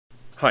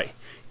Hi,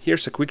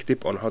 here's a quick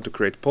tip on how to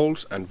create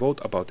polls and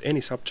vote about any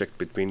subject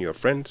between your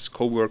friends,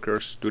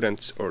 co-workers,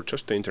 students, or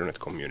just the internet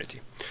community.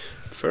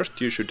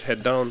 First, you should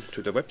head down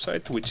to the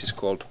website, which is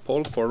called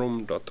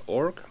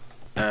pollforum.org,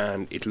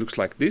 and it looks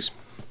like this.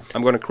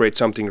 I'm going to create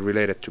something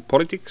related to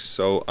politics,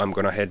 so I'm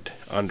going to head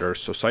under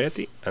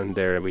society, and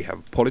there we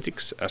have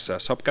politics as a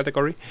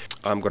subcategory.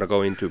 I'm going to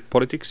go into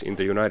politics in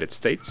the United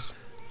States.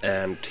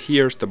 And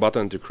here's the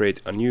button to create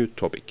a new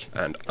topic,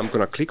 and I'm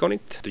gonna click on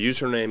it. The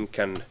username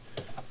can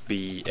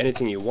be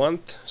anything you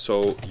want,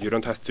 so you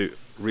don't have to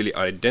really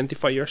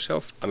identify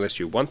yourself unless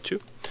you want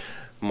to.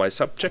 My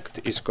subject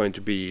is going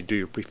to be, do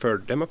you prefer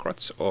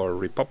Democrats or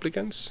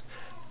Republicans?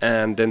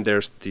 And then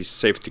there's this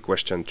safety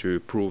question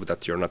to prove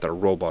that you're not a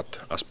robot,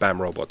 a spam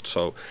robot.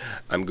 So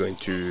I'm going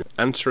to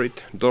answer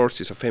it.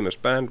 Doors is a famous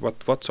band.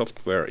 What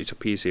software is a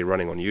PC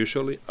running on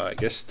usually? I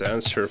guess the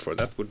answer for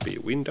that would be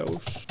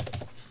Windows.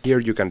 Here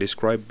you can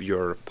describe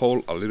your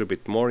poll a little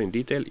bit more in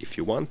detail if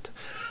you want,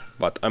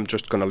 but I'm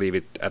just gonna leave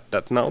it at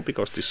that now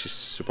because this is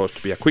supposed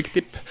to be a quick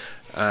tip.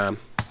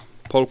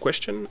 Poll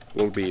question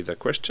will be the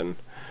question,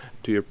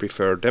 do you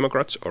prefer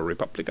Democrats or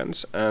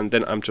Republicans? And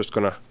then I'm just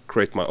gonna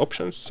create my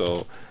options.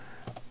 So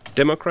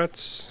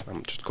Democrats,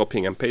 I'm just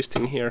copying and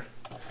pasting here.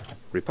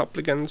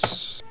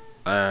 Republicans,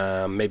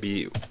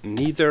 maybe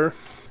neither.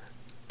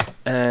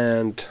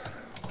 And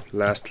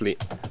lastly,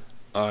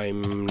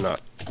 I'm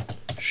not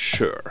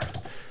sure.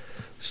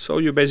 So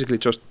you basically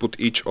just put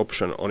each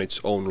option on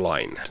its own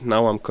line.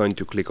 Now I'm going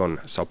to click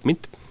on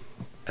submit,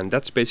 and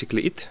that's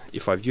basically it.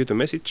 If I view the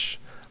message,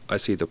 I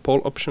see the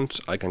poll options,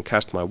 I can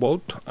cast my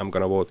vote. I'm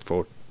gonna vote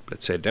for,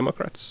 let's say,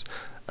 Democrats,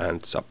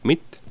 and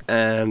submit,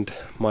 and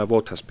my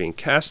vote has been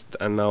cast,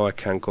 and now I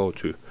can go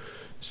to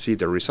see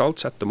the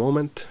results at the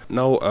moment.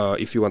 Now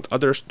if you want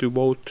others to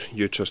vote,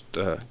 you just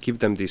give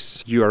them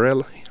this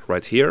URL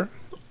right here,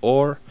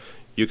 or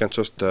you can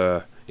just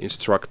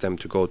instruct them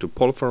to go to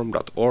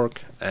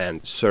pollforum.org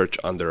and search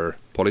under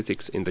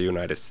politics in the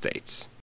United States.